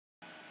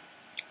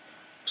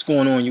What's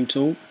going on,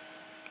 YouTube?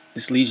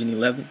 This Legion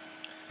 11.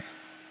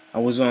 I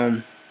was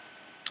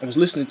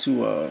listening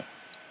to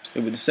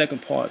it was the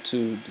second part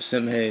to the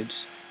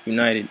SIMHEADS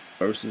United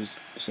versus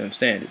the Sim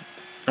Standard.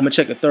 I'm gonna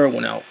check the third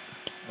one out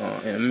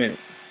in a minute.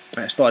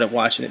 I started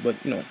watching it,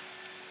 but you know,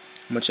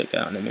 I'm gonna check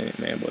that out in a minute,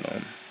 man. But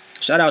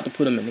shout out to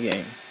put him in the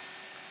game.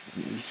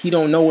 He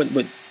don't know it,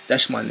 but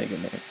that's my nigga,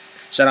 man.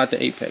 Shout out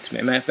to Apex,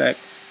 man. Matter of fact,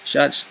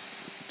 shouts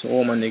to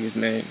all my niggas,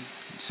 man.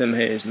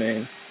 SIMHEADS,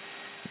 man.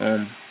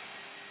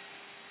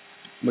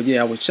 But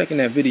yeah, I was checking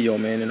that video,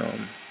 man, and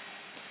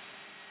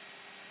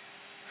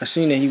I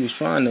seen that he was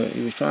trying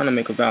to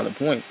make a valid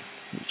point.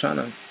 He was trying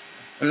to,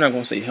 I'm not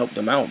gonna say help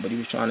them out, but he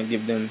was trying to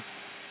give them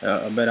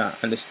a better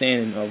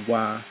understanding of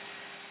why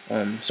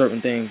certain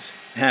things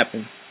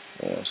happen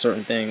or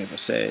certain things are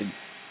said,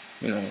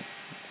 you know,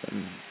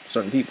 from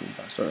certain people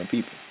by certain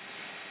people.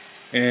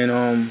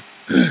 And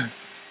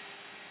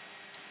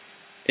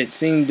it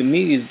seemed to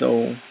me as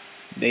though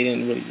they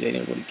didn't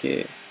really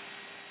care.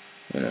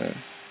 You know,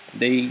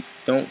 they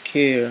don't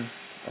care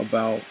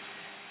about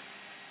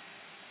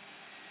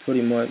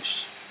pretty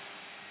much.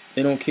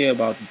 They don't care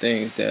about the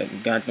things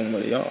that got them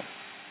where they are.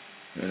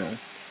 You know,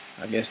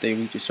 I guess they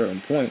reach a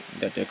certain point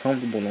that they're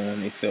comfortable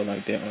on. They feel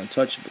like they're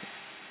untouchable,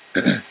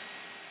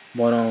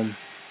 but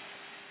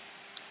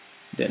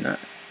they're not.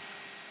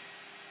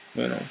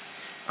 You know,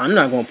 I'm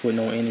not gonna put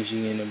no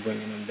energy into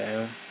bringing them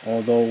down.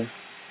 Although,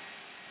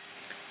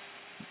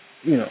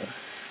 you know,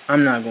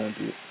 I'm not gonna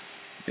do it.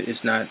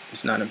 It's not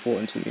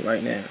important to me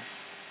right now.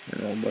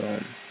 You know,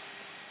 but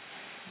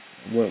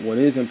what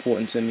is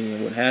important to me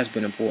and what has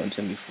been important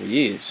to me for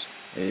years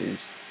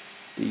is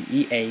the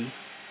EA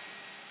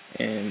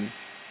and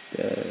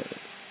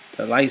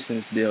the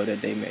license deal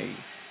that they made,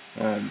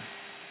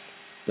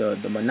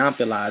 the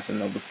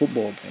monopolizing of the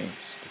football games,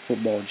 the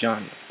football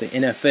genre, the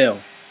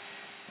NFL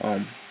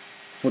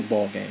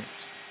football games.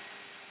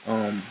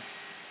 I'm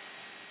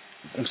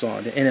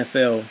sorry, the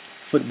NFL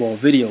football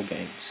video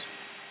games.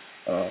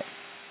 I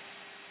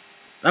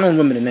don't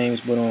remember the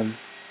names, but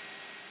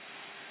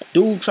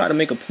dude tried to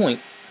make a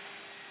point.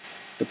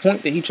 The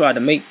point that he tried to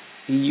make,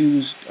 he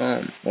used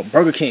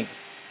Burger King.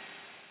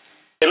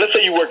 Hey, let's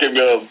say you work at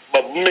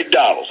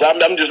McDonald's. I'm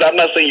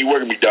not saying you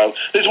work at McDonald's.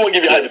 I just want to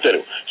give you a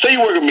hypothetical. Say you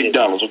work at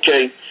McDonald's,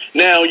 okay?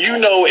 Now you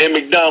know at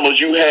McDonald's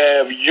you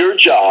have your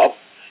job.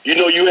 You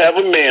know you have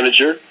a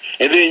manager,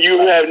 and then you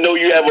have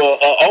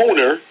a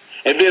owner.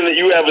 And then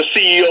you have a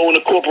CEO in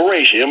a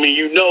corporation. I mean,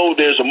 you know,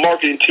 there's a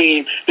marketing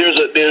team. There's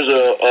a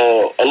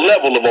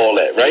level of all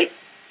that, right?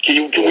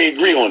 Can we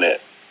agree on that?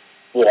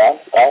 Yeah.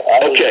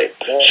 Okay.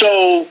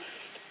 So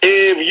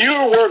if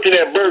you're working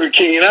at Burger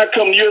King and I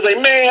come to you and say,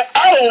 man,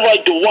 I don't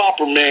like the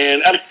Whopper,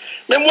 man.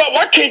 Man,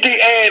 why can't they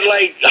add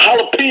like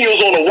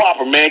jalapenos on the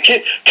Whopper, man?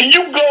 Can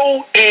you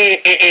go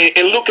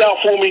and look out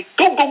for me?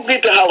 Go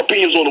get the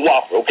jalapenos on the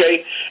Whopper,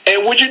 okay?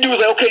 And what you do is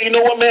like, okay, you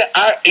know what, man?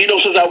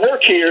 Since I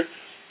work here,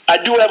 I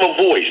do have a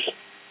voice,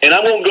 and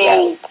I'm going to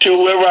go to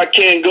whoever I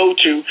can go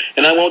to,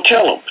 and I'm going to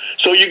tell them.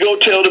 So you go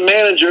tell the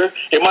manager,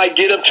 it might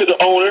get up to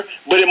the owner,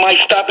 but it might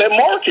stop at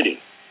marketing.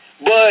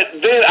 But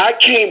then I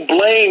can't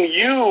blame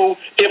you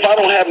if I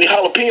don't have any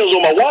jalapenos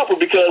on my Whopper,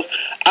 because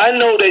I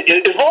know that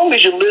as long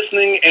as you're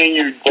listening and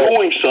you're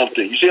doing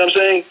something, you see what I'm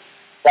saying?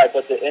 Right,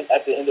 but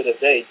at the end of the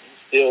day, you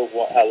still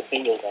want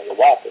jalapenos on your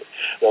Whopper.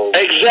 So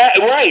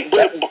exactly, right.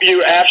 But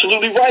you're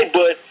absolutely right,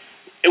 but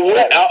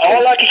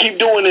all I can keep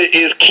doing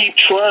is keep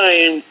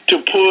trying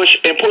to push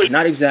and push.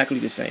 Not exactly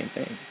the same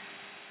thing.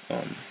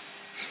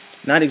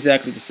 Not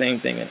exactly the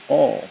same thing at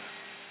all,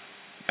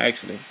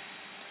 actually.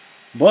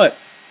 But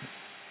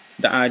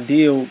the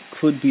ideal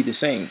could be the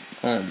same.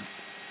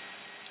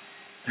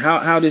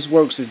 How this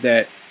works is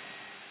that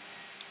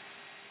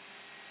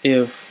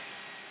if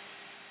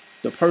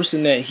the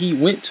person that he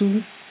went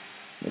to,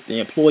 if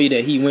the employee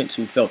that he went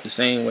to felt the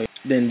same way,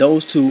 then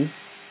those two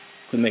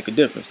could make a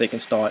difference. They can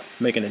start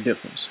making a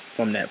difference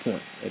from that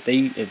point. If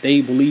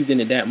they believed in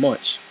it that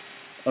much,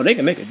 they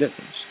can make a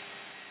difference.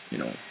 You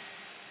know,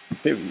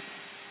 period.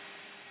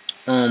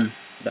 The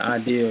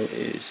ideal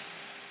is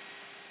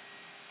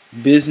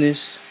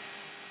business,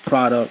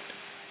 product,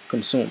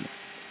 consumer.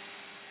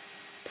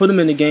 Put them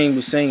in the game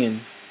with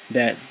saying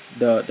that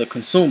the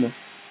consumer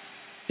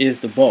is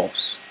the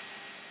boss,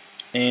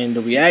 and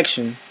the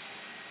reaction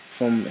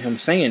from him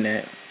saying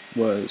that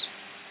was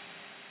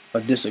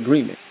a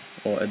disagreement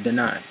or a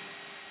deny.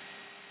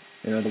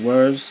 In other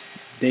words,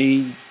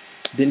 they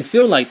didn't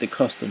feel like the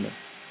customer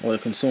or the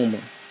consumer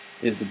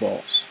is the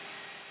boss.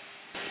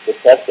 The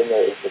customer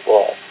is the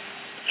boss.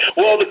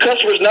 Well, the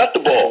customer is not the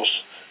boss.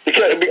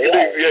 Because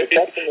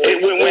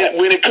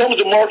when it comes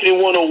to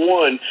marketing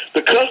 101,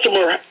 the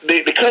customer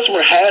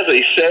has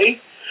a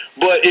say.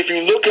 But if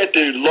you look at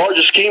the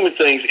larger scheme of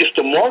things, it's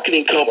the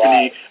marketing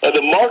company or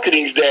the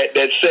marketings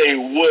that say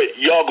what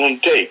y'all gonna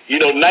take. You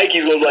know,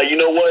 Nike's gonna be like, you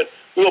know what?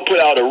 We're going to put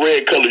out a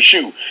red colored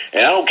shoe.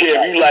 And I don't care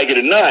if you like it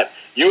or not.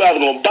 You either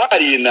going to buy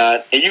it or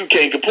not, and you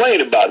can't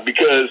complain about it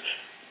because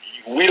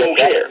we don't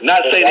care.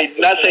 Not saying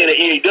that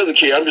EA doesn't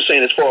care. I'm just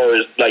saying as far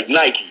as, like,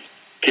 Nike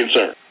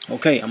concerned.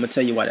 Okay, I'm going to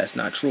tell you why that's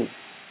not true.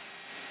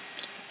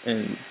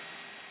 And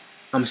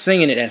I'm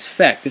saying it as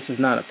fact. This is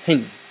not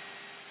opinion.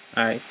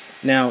 All right.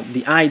 Now,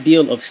 the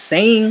ideal of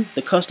saying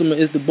the customer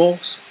is the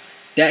boss,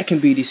 that can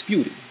be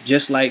disputed.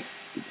 Just like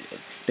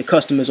the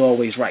customer is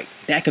always right.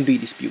 That can be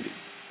disputed.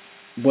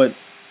 But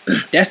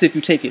that's if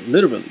you take it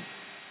literally.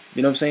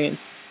 You know what I'm saying?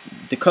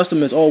 The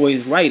customer is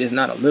always right is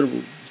not a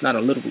literal. It's not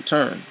a literal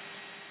term.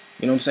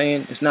 You know what I'm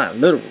saying? It's not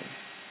literal.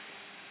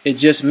 It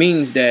just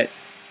means that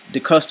the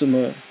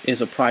customer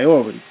is a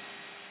priority.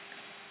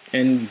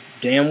 And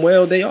damn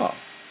well they are.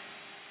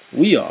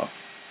 We are.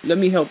 Let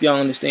me help y'all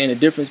understand the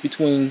difference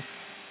between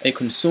a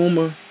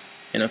consumer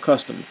and a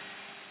customer.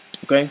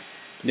 Okay?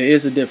 There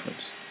is a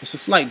difference. It's a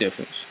slight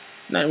difference.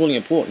 Not really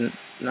important.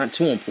 Not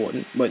too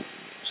important. But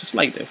it's a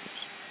slight difference.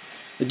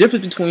 The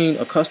difference between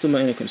a customer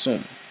and a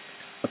consumer.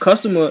 A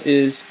customer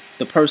is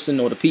the person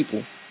or the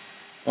people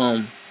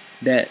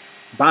that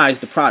buys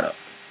the product.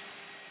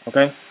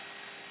 Okay?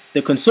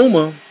 The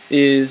consumer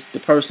is the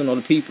person or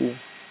the people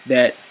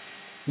that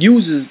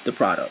uses the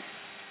product,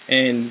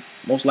 and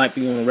most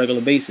likely on a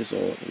regular basis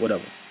or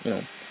whatever. You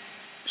know,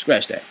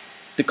 scratch that.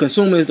 The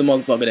consumer is the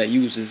motherfucker that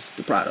uses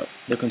the product.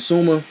 The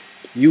consumer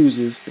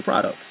uses the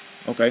product.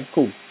 Okay,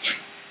 cool.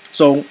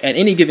 So at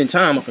any given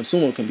time, a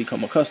consumer can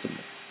become a customer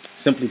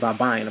simply by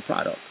buying a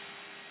product.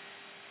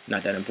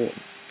 Not that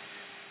important.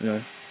 You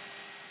know.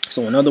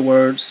 So in other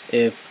words,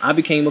 if I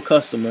became a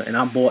customer and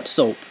I bought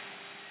soap,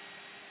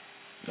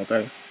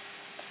 okay,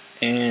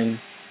 and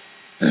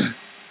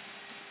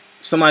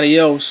somebody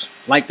else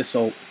liked the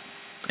soap,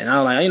 and I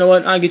was like, you know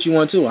what, I'll get you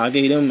one too. I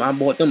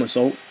bought them a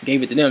soap,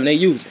 gave it to them, and they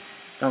use it.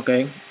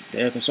 Okay,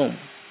 they're a consumer.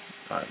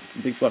 All right,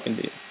 big fucking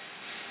deal.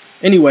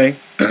 Anyway,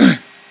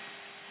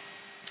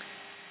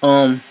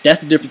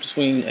 that's the difference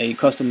between a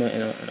customer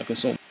and a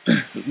consumer.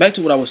 Back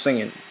to what I was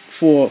saying.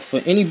 For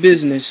any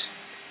business,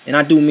 and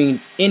I do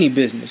mean any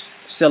business,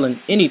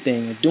 selling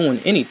anything or doing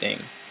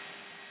anything,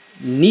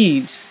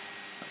 needs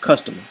a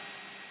customer.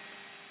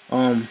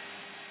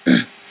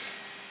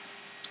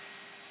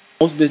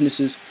 Most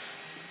businesses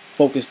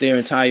focus their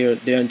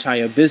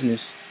entire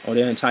business or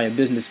their entire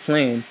business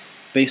plan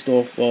based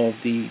off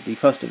of the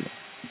customer.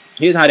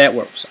 Here's how that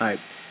works. All right,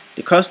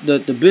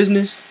 the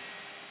business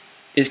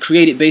is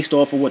created based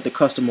off of what the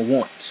customer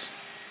wants.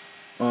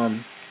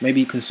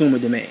 Maybe consumer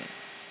demand.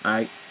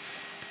 All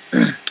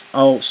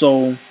right.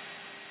 So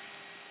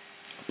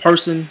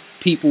person,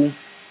 people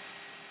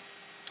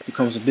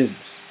becomes a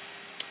business,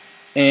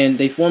 and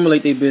they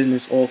formulate their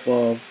business off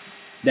of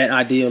that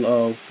ideal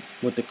of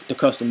what the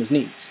customer's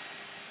needs.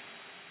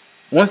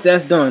 Once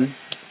that's done,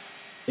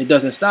 it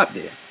doesn't stop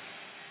there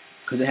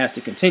because it has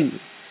to continue.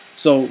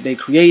 So they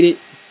create it,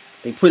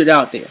 they put it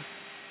out there.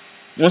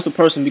 Once a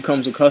person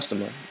becomes a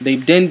customer, they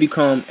then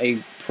become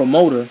a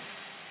promoter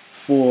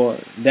for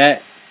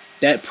that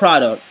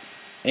product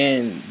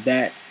and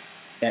that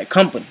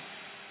company.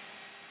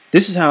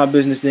 This is how a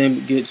business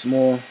then gets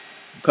more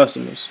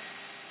customers,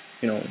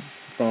 you know,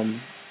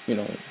 from, you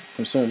know,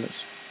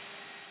 consumers.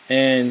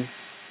 And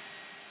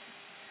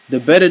the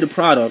better the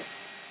product,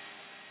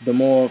 the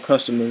more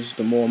customers,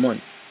 the more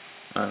money.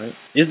 All right.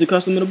 Is the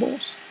customer the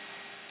boss?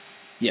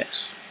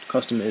 Yes, the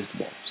customer is the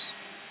boss.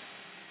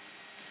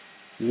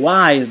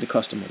 Why is the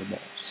customer the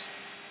boss?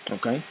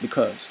 Okay,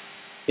 because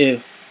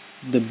if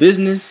the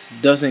business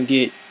doesn't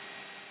get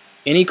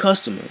any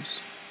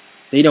customers,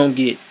 they don't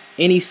get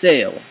any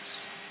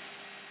sales,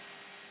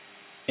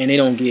 and they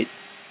don't get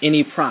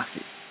any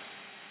profit.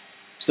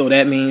 So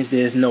that means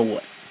there's no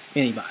what?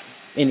 Anybody.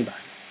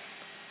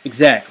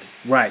 Exactly.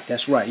 Right.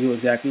 That's right. You're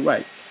exactly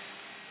right.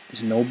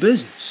 There's no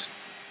business.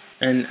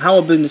 And how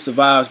a business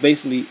survives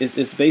basically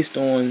is based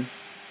on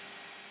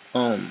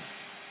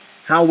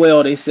how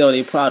well they sell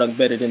their product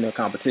better than their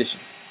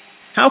competition.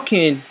 How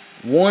can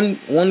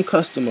one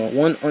customer,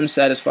 one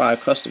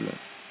unsatisfied customer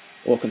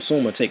or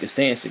consumer take a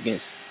stance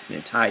against an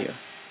entire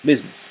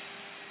business?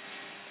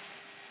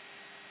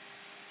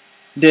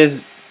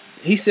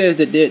 He says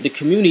that the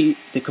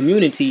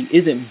community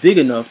isn't big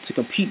enough to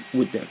compete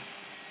with them.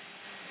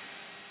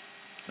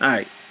 All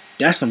right,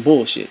 that's some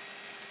bullshit.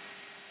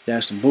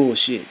 That's some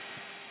bullshit.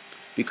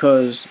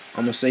 Because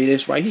I'm gonna say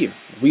this right here.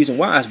 The reason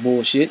why it's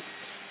bullshit,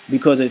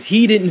 because if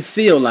he didn't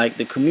feel like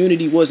the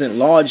community wasn't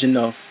large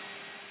enough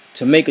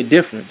to make a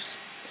difference,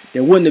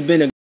 there wouldn't have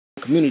been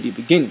a community to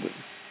begin with.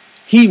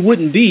 He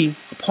wouldn't be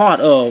a part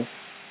of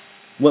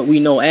what we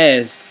know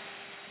as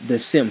the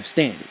SIM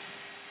standard.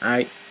 All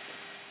right.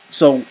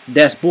 So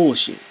that's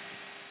bullshit.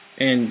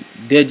 And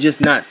they're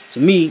just not, to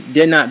me,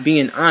 they're not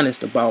being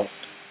honest about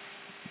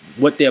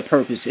what their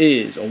purpose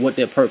is or what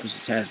their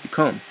purpose has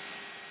become.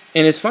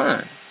 And it's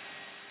fine.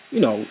 You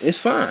know, it's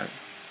fine.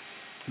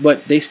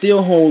 But they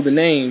still hold the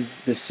name,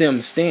 the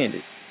SIM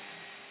standard.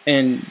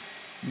 And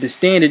the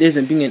standard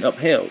isn't being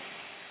upheld.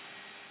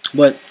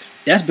 But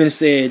that's been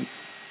said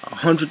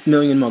 100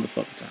 million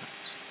motherfucking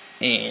times.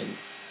 And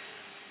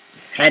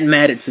hadn't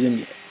mattered to them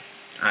yet.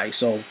 Alright,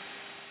 so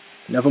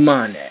never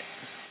mind that.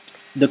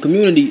 The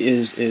community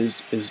is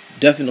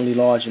definitely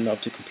large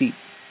enough to compete.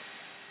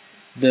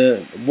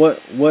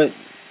 What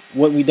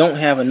we don't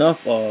have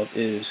enough of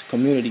is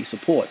community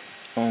support.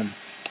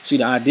 See,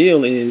 the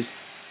ideal is,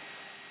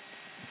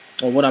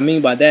 or what I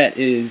mean by that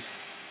is,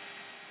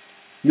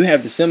 you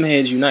have the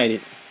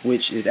SIMHEADSUNITED,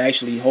 which is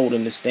actually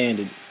holding the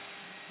standard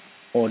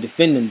or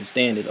defending the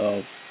standard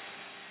of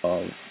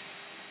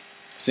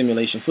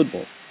simulation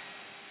football,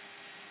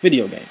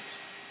 video games.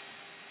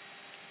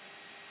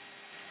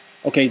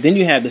 Okay, then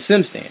you have the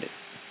SIMSTANDARD,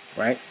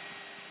 right?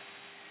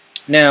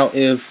 Now,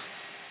 if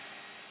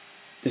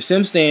the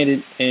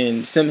SIMSTANDARD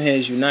and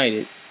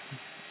SIMHEADSUNITED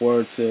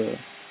were to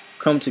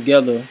come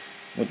together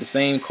with the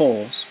same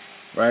cause,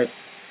 right?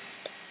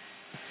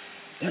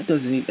 That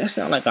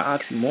sounds like an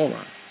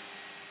oxymoron.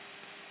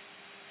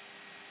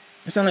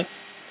 It sounds like,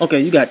 okay,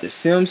 you got the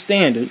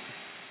SIMSTANDARD,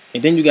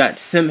 and then you got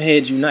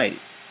SIMHEADSUNITED.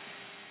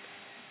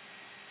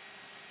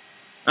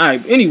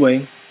 Alright,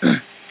 anyway,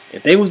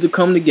 if they was to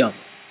come together,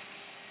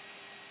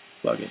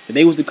 if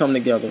they was to come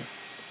together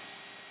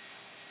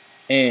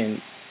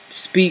and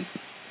speak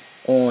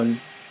on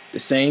the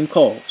same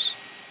cause,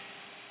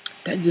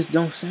 that just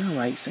don't sound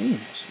right saying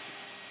that shit.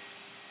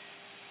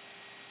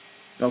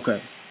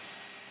 Okay.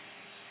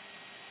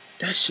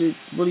 That shit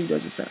really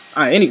doesn't sound.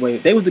 Alright, anyway,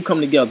 if they was to come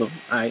together,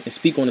 alright, and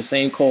speak on the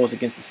same cause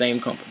against the same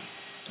company,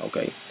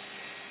 okay,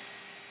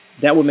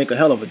 that would make a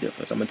hell of a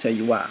difference. I'm gonna tell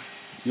you why.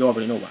 You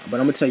already know why, but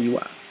I'm gonna tell you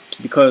why.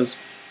 Because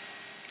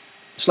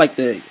it's like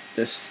the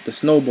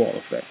snowball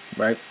effect,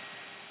 right?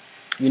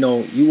 You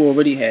know, you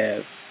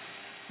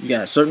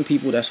got certain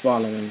people that's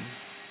following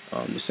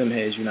the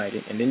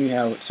SIMHEADSUNITED, and then you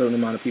have a certain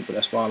amount of people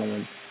that's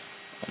following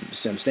the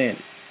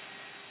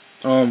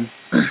SIMSTANDARD.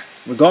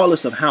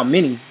 Regardless of how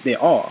many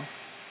there are,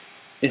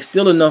 it's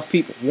still enough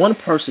people. One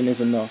person is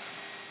enough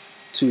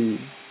to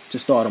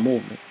start a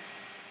movement.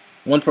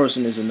 One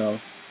person is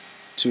enough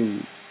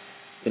to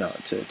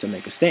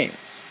make a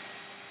stance.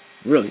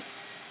 Really.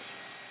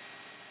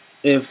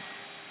 If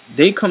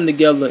they come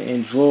together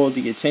and draw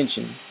the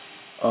attention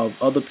of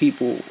other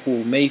people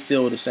who may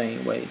feel the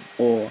same way,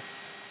 or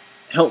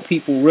help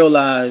people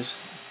realize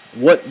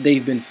what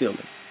they've been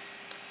feeling,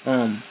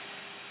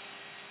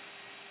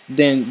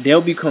 then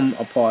they'll become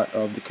a part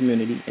of the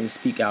community and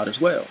speak out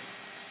as well.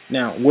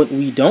 Now, what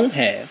we don't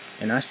have,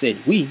 and I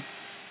said we,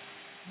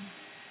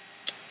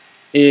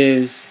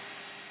 is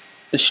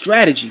the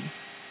strategy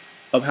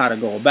of how to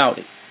go about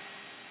it.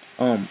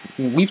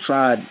 We've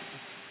tried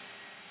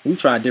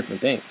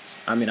different things.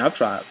 I mean, I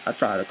tried a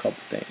couple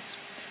things.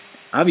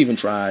 I've even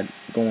tried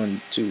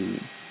going to,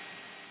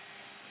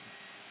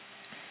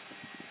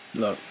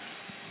 look,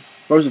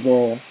 first of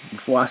all,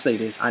 before I say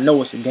this, I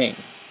know it's a game,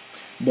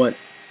 but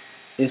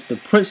it's the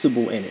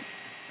principle in it,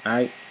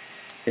 alright?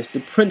 It's the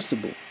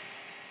principle,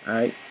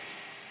 alright?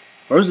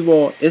 First of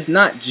all, it's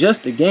not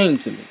just a game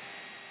to me,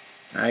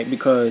 alright?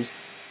 Because,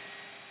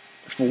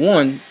 for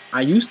one,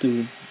 I used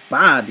to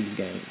buy these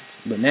games,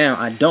 but now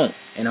I don't,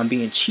 and I'm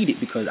being cheated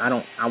because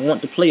I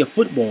want to play a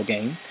football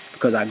game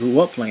because I grew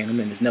up playing them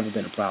and there's never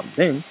been a problem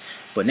then.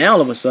 But now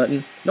all of a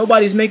sudden,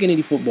 nobody's making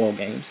any football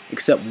games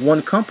except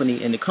one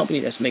company, and the company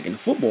that's making the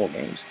football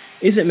games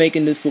isn't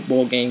making the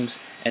football games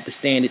at the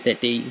standard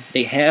that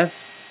they have,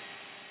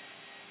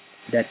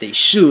 that they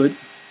should,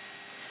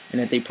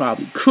 and that they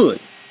probably could.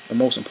 And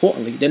most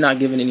importantly, they're not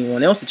giving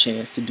anyone else a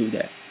chance to do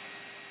that.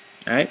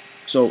 All right?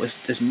 So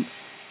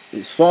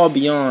it's far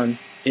beyond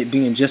it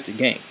being just a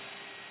game.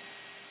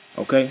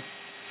 Okay?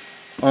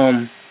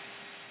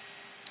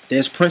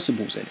 There's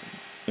principles in it,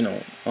 you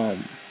know.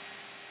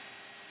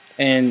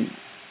 And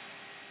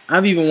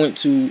I've even went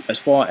to as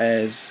far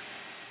as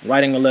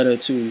writing a letter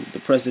to the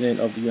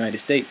President of the United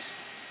States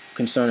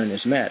concerning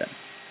this matter.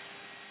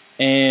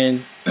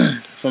 And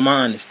from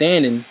my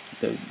understanding,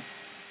 the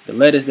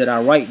letters that I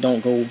write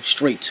don't go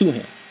straight to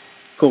him.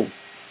 Cool.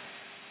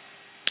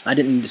 I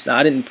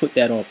didn't put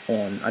that up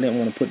on. I didn't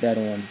want to put that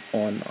on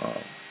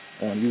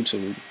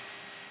YouTube.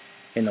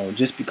 You know,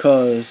 just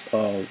because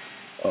of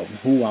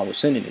who I was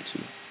sending it to.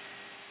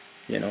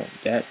 You know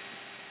that,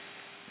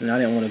 and I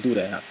didn't want to do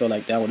that. I felt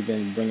like that would have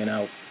been bringing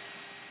out.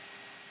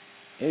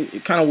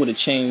 It kind of would have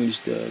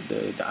changed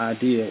the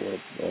idea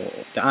or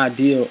the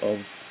idea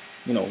of,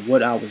 you know,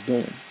 what I was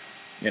doing.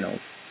 You know,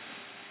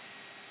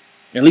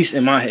 at least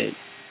in my head.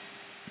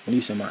 At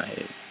least in my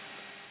head.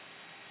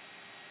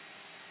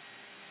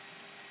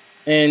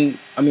 And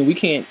I mean, we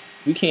can't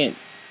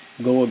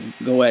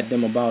go at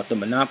them about the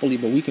monopoly,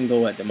 but we can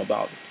go at them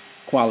about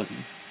quality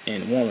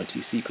and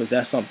warranty. See, because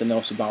that's something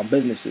else about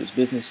businesses.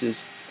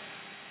 Businesses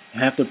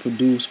have to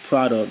produce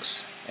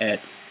products at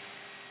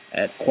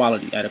a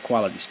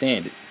quality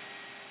standard.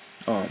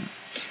 And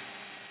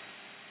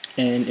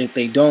if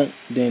they don't,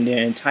 then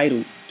they're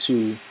entitled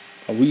to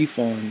a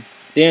refund.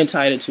 They're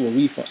entitled to a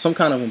refund, some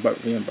kind of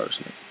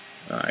reimbursement.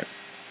 All right.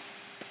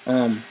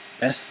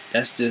 That's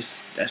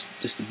just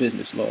the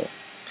business law.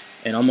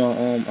 And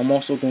I'm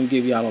also gonna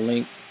give y'all a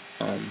link,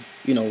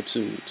 you know,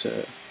 to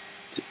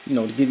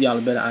give y'all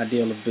a better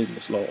idea of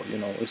business law. You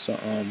know, it's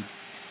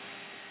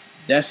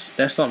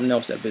that's something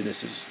else that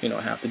businesses, you know,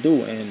 have to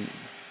do. And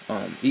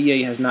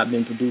EA has not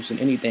been producing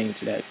anything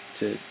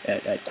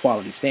at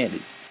quality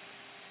standard.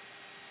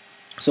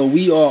 So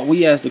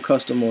we as the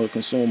customer or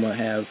consumer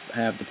have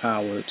the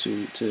power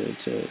to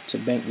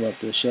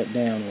bankrupt or shut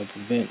down or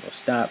prevent or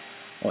stop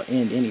or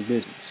end any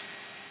business,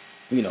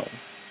 you know,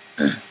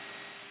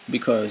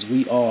 because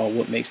we are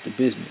what makes the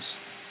business.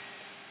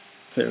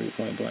 Period.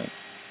 Point blank.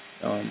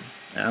 I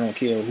don't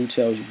care who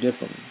tells you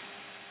differently.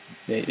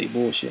 They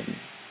bullshitting.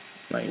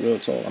 Like, real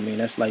talk. I mean,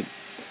 that's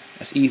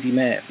easy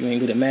math. You ain't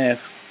good at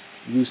math,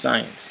 use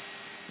science.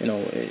 You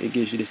know, it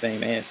gives you the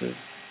same answer.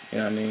 You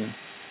know what I mean?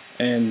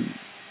 And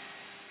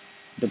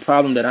the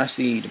problem that I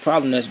see, the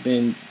problem that's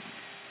been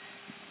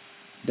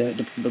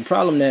the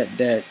problem that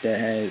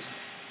has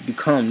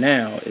become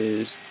now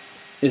is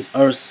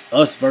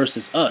us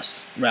versus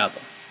us,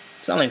 rather.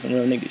 Sound like some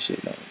real nigga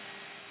shit, though.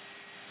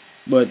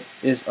 But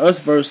it's us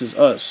versus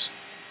us,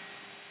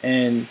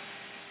 and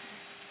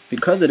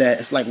because of that,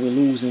 it's like we're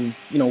losing.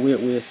 You know,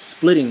 we're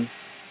splitting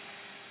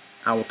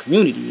our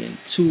community in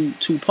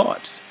two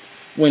parts,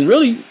 when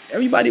really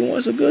everybody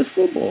wants a good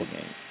football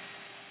game,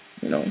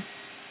 you know,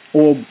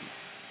 or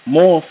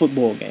more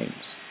football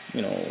games,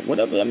 you know,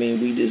 whatever. I mean,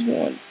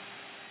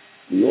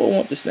 we all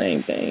want the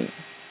same thing.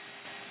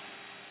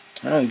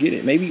 I don't get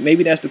it.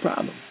 Maybe that's the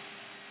problem.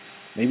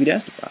 Maybe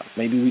that's the problem.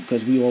 Maybe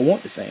because we all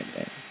want the same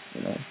thing,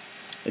 you know.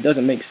 It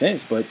doesn't make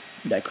sense, but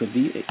that could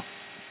be it,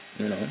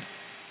 you know.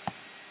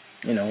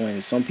 You know,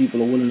 and some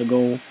people are willing to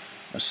go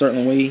a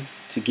certain way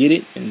to get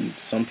it, and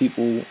some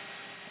people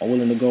are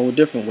willing to go a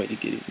different way to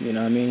get it. You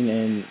know what I mean?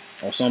 And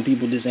or some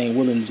people just ain't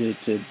willing to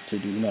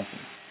do nothing,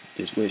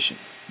 just wishing,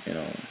 you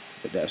know.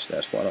 But that's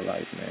part of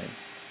life, man.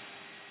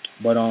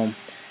 But I'm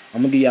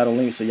gonna give y'all the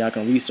link so y'all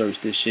can research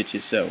this shit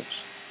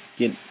yourselves.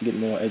 Get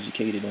more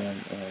educated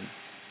on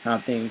how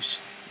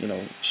things, you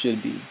know,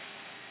 should be,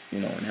 you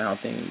know, and how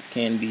things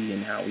can be,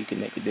 and how we can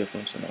make a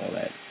difference and all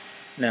that.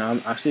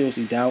 Now, I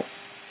seriously doubt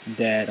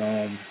that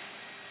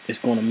it's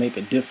going to make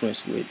a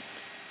difference with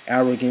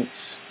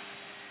arrogance,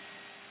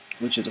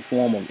 which is a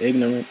form of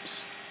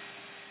ignorance.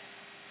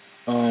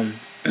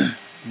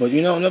 But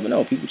you know, never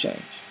know. People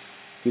change.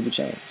 People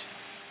change.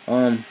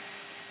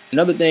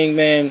 Another thing,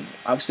 man,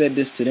 I've said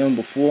this to them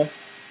before,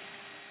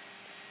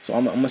 so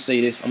I'm gonna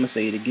say this. I'm gonna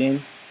say it again.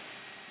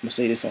 I'm gonna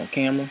say this on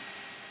camera.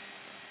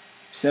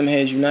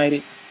 SIMHEADS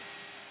United,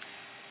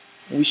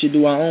 we should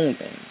do our own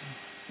thing.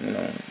 You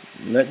know,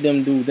 let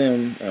them do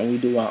them, and we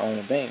do our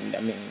own thing. I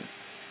mean,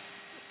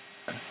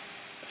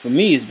 for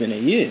me, it's been a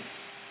year,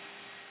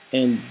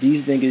 and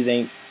these niggas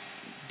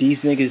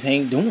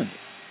ain't doing it.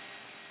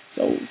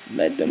 So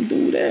let them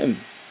do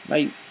them.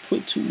 Like,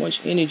 put too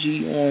much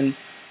energy on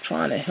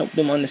trying to help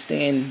them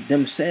understand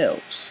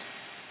themselves.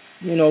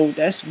 You know,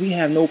 we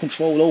have no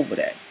control over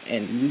that,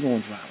 and we're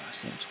gonna drive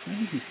ourselves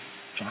crazy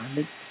trying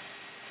to,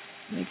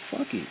 like,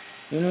 fuck it.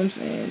 You know what I'm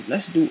saying?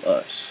 Let's do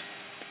us.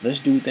 Let's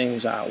do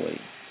things our way.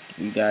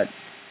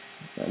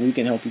 We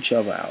can help each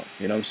other out.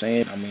 You know what I'm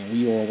saying? I mean,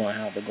 we all gonna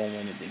have to go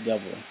in it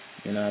together.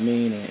 You know what I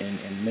mean?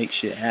 And make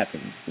shit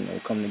happen. You know,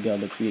 come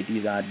together, create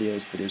these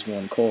ideas for this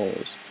one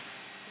cause.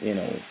 You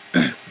know,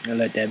 and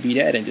let that be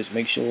that, and just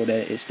make sure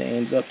that it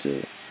stands up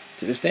to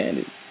the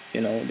standard,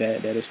 you know,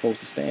 that it's supposed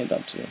to stand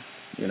up to,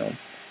 you know.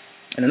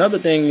 And another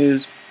thing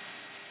is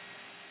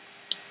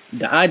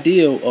the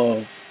ideal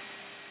of,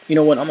 you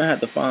know what, I'm gonna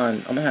have to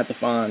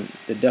find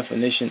the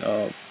definition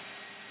of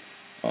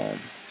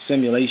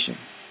simulation.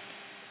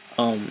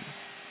 And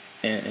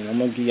I'm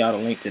gonna give y'all a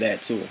link to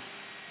that too.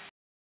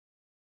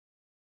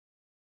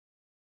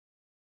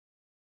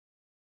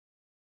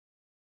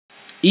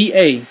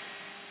 EA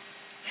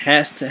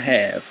has to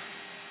have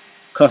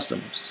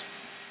customers,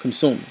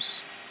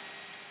 consumers,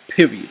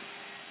 period.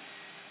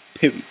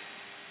 Period.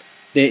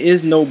 There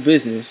is no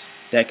business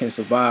that can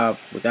survive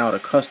without a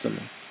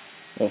customer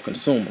or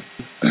consumer.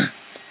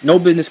 No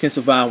business can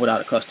survive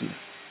without a customer.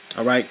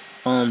 All right.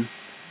 Matter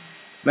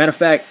of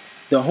fact,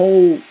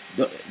 the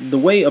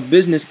way a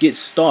business gets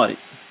started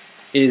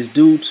is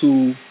due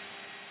to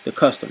the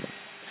customer.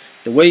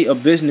 The way a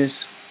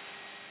business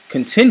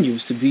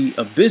continues to be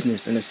a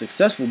business and a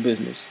successful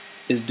business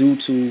is due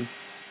to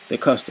the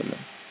customer.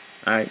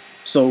 All right.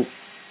 So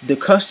the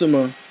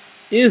customer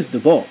is the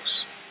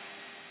boss.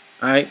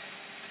 All right.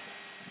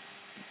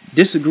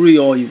 Disagree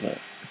all you want.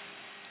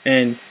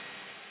 And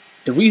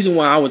the reason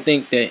why I would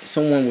think that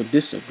someone would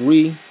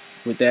disagree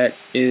with that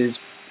is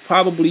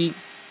probably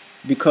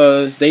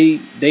because they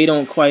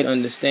don't quite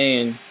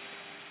understand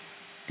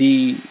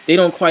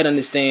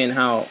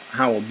how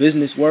a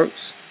business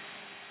works,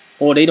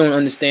 or they don't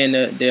understand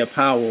their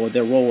power or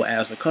their role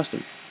as a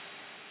customer.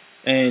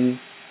 And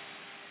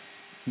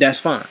that's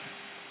fine,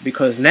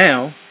 because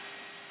now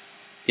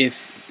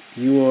if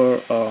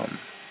you're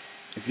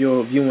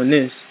viewing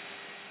this,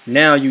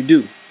 now you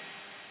do.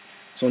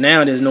 So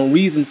now there's no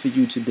reason for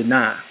you to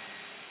deny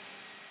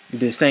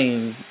the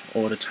saying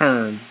or the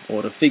term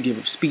or the figure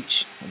of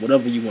speech, or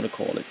whatever you want to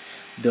call it.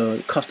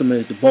 The customer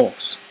is the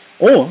boss,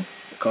 or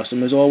the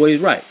customer is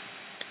always right.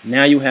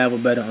 Now you have a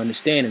better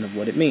understanding of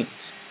what it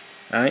means.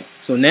 All right.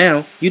 So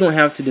now you don't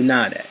have to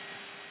deny that.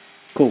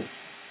 Cool.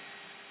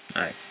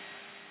 All right.